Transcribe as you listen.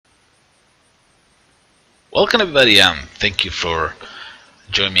Welcome everybody, thank you for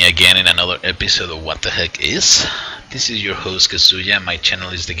joining me again in another episode of What the Heck Is. This is your host Kazuya, and my channel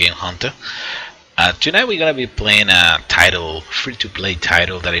is TheGameHuntah. Tonight we're gonna be playing a free-to-play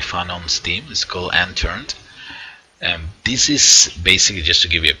title that I found on Steam. It's called Unturned. This is basically just to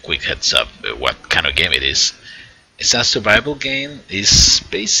give you a quick heads up what kind of game it is. It's a survival game. It's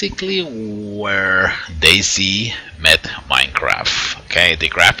basically where DayZ met Minecraft. Okay, the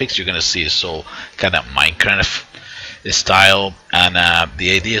graphics you're gonna see is all kind of Minecraft style, and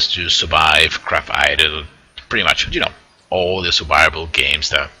the idea is to survive, craft items, pretty much, all the survival games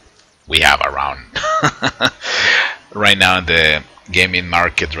that we have around right now in the gaming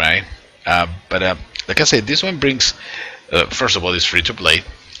market, right? But like I said, this one brings, first of all, it's free to play,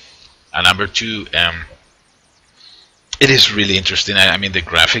 and number two, it is really interesting. I mean, the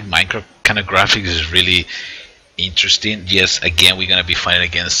Minecraft kind of graphics is really interesting. Yes, again, we're gonna be fighting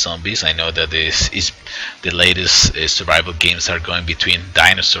against zombies. I know that this is the latest survival games are going between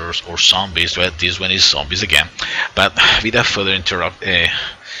dinosaurs or zombies. Well, this one is zombies again. But without further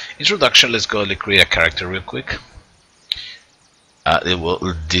introduction, let's create a character real quick.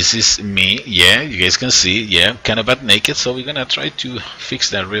 This is me. Yeah, you guys can see. Yeah, kind of butt naked. So we're gonna try to fix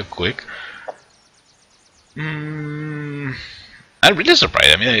that real quick. I'm really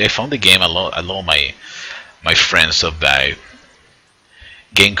surprised. I mean, I found the game along my friends of the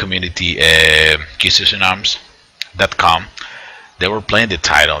game community, kissesandarms.com. They were playing the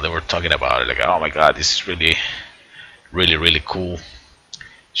title. They were talking about it like, oh my god, this is really cool.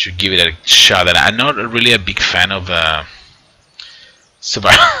 Should give it a shot. And I'm not really a big fan of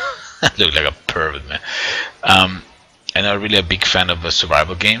survival. I look like a pervert, man. I'm not really a big fan of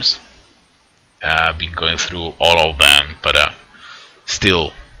survival games. I've been going through all of them, but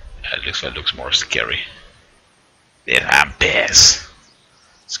still, it looks more scary. Yeah, I'm pissed.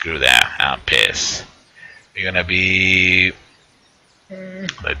 Screw that, I'm pissed. We're gonna be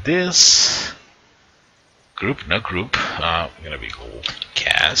like this. Group, no group. We're gonna be gold.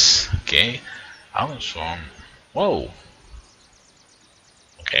 Cast. Okay. Whoa.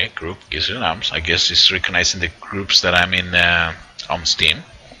 Okay, group gives you arms. I guess it's recognizing the groups that I'm in on Steam.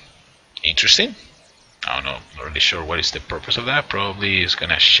 Interesting. I don't know, not really sure what is the purpose of that. Probably it's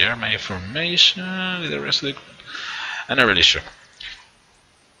gonna share my information with the rest of the group. I'm not really sure.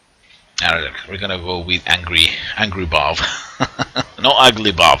 Alright, we're gonna go with Angry Bob. No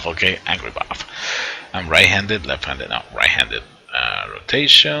ugly Bob, okay? Angry Bob. I'm right-handed, left-handed, no, right-handed.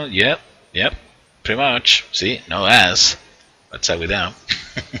 Rotation, yep, pretty much. See, no ass. What's up with that?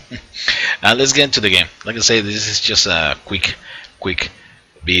 Now let's get into the game. Like I say, this is just a quick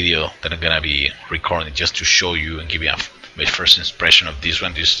video that I'm gonna be recording just to show you and give you my first impression of this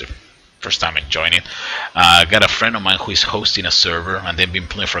one. This is the first time I'm joining. I got a friend of mine who is hosting a server, and they've been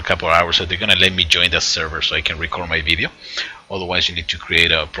playing for a couple of hours, so they're gonna let me join that server so I can record my video. Otherwise, you need to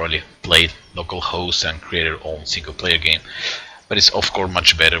create probably play local host and create your own single player game. But it's of course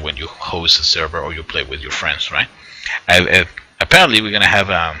much better when you host a server or you play with your friends, right? Apparently, we're gonna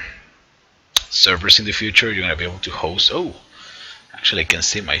have servers in the future. You're gonna be able to host. Oh. Actually, I can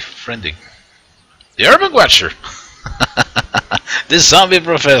see my friend, the Urban Watcher. This zombie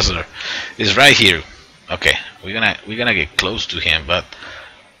professor is right here. Okay, we're gonna get close to him, but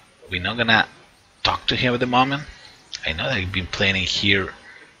we're not gonna talk to him at the moment. I know that I've been playing here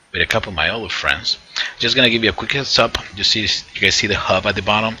with a couple of my other friends. Just gonna give you a quick heads up. You guys see the hub at the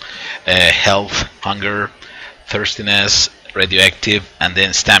bottom? Health, hunger, thirstiness, radioactive, and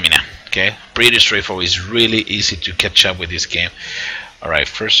then stamina. Okay, pretty straightforward. It's really easy to catch up with this game. Alright,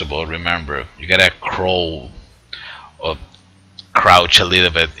 first of all, remember, you gotta crawl or crouch a little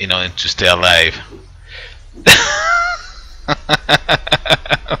bit, to stay alive.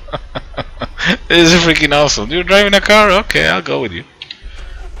 This is freaking awesome. You're driving a car? Okay, I'll go with you.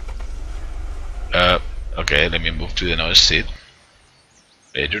 Okay, let me move to another seat.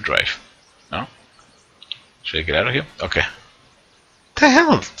 Let you drive. No? Should I get out of here? Okay. What the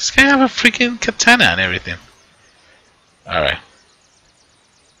hell? This guy have a freaking katana and everything. Alright.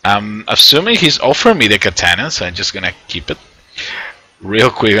 I'm assuming he's offering me the katana, so I'm just gonna keep it.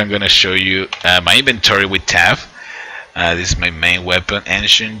 Real quick, I'm gonna show you my inventory with tab. This is my main weapon,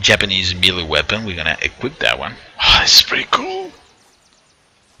 ancient Japanese melee weapon. We're gonna equip that one. Oh, this is pretty cool.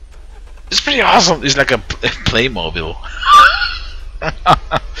 It's pretty awesome. It's like a Playmobil.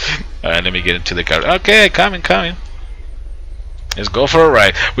 Alright, let me get into the car. Okay, coming. Let's go for a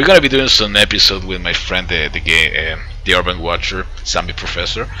ride. We're gonna be doing some episode with my friend, the Urban Watcher, Zombie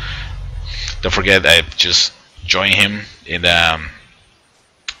Professor. Don't forget, I just joined him in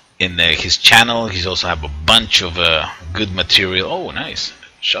his channel. He's also have a bunch of good material. Oh, nice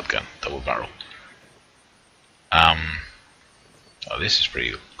shotgun, double barrel. Oh, this is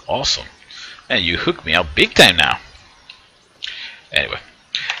pretty awesome. Man, you hooked me up big time now. Anyway,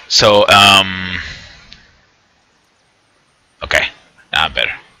 so okay, now I'm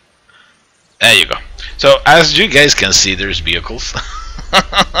better. There you go. So as you guys can see, there's vehicles.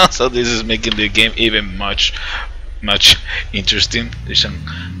 So this is making the game even much interesting. There's some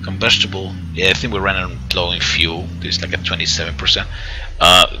combustible. Yeah, I think we're running low in fuel. There's like a 27%.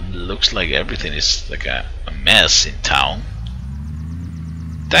 Looks like everything is like a mess in town.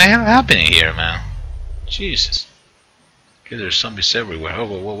 What the hell happening here, man? Jesus. Okay, there's zombies everywhere. Oh,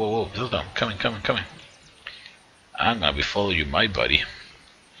 whoa. Hold on. Coming. I'm gonna be following you, my buddy.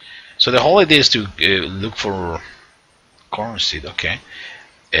 So the whole idea is to look for currency. Okay.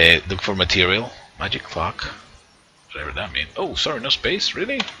 Look for material. Magic clock. Whatever that means. Oh, sorry, no space.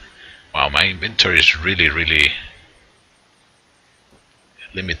 Really? Wow, my inventory is really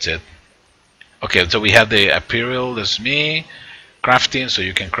limited. Okay, so we have the apparel. That's me. Crafting, so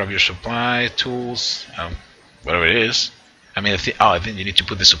you can craft your supply, tools, whatever it is. I mean, I think you need to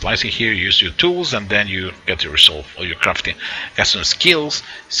put the supplies in here, use your tools, and then you get the result of your crafting. Got some skills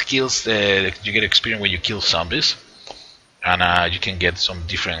that you get experience when you kill zombies, and you can get some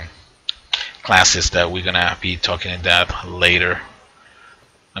different classes that we're gonna be talking in that later.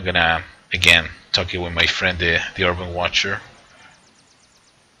 I'm gonna again talking with my friend the Urban Watcher.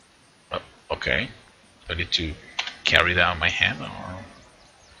 Oh, okay, I need to carry that on my hand, or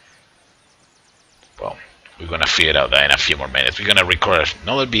well, we're gonna figure out that in a few more minutes. We're gonna record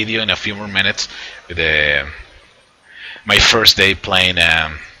another video in a few more minutes with my first day playing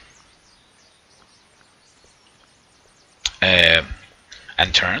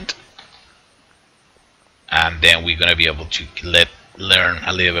Unturned, and then we're gonna be able to learn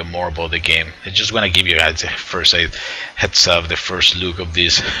a little bit more about the game. I just want to give you guys a heads up, the first look of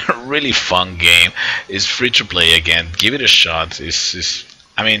this really fun game. It's free to play again. Give it a shot.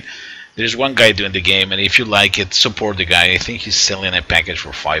 I mean, there's one guy doing the game, and if you like it, support the guy. I think he's selling a package for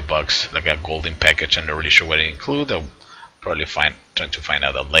 $5, like a golden package. I'm not really sure what it includes. I'll probably trying to find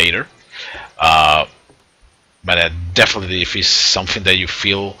out later. But definitely, if it's something that you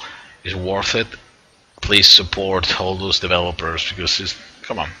feel is worth it, please support all those developers, because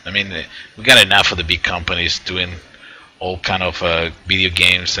come on, I mean, we got enough of the big companies doing all kind of video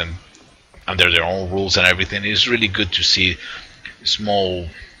games and under their own rules and everything. It's really good to see small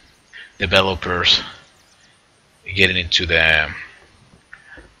developers getting into the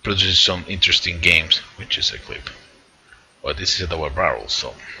producing some interesting games, which is a clip. Well, this is a double barrel,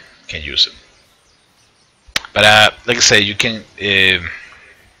 so can use it. But like I say, you can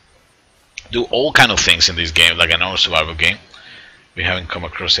do all kind of things in this game, like a normal survival game. We haven't come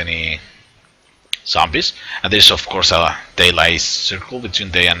across any zombies, and there's of course a daylight circle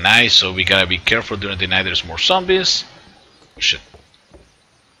between day and night, so we gotta be careful during the night. There's more zombies. Shit.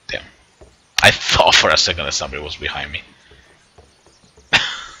 Damn. I thought for a second that somebody was behind me.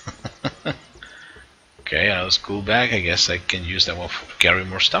 Okay, another school bag. I guess I can use that one to carry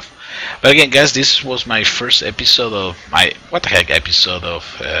more stuff. But again, guys, this was my first episode of my episode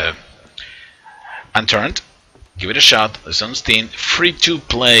of Unturned. Give it a shot. It's on Steam, free to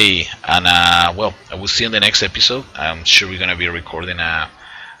play, and well, I will see you in the next episode. I'm sure we're gonna be recording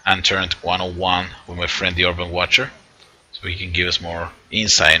Unturned 101 with my friend the Urban Watcher, so he can give us more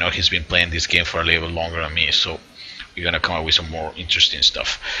insight. I know he's been playing this game for a little bit longer than me, so we're gonna come up with some more interesting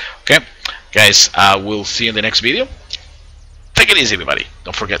stuff. Okay, guys, we'll see you in the next video. Take it easy, everybody.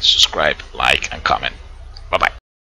 Don't forget to subscribe, like, and comment. Bye bye.